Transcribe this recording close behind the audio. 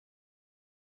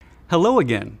Hello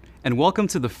again, and welcome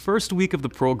to the first week of the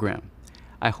program.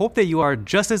 I hope that you are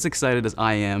just as excited as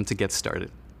I am to get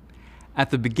started. At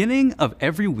the beginning of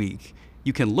every week,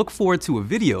 you can look forward to a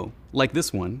video, like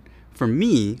this one, from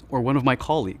me or one of my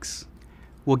colleagues.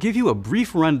 We'll give you a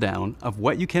brief rundown of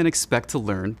what you can expect to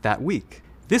learn that week.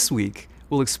 This week,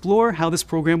 we'll explore how this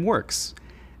program works.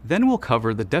 Then we'll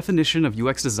cover the definition of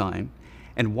UX design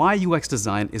and why UX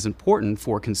design is important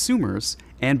for consumers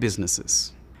and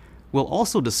businesses. We'll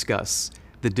also discuss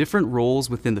the different roles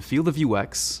within the field of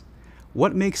UX,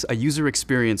 what makes a user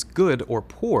experience good or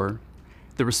poor,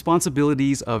 the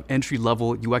responsibilities of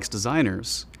entry-level UX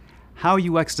designers, how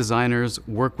UX designers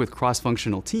work with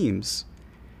cross-functional teams,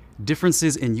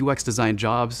 differences in UX design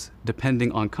jobs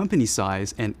depending on company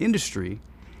size and industry,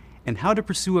 and how to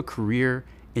pursue a career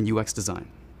in UX design.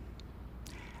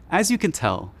 As you can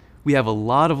tell, we have a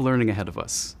lot of learning ahead of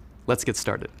us. Let's get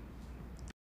started.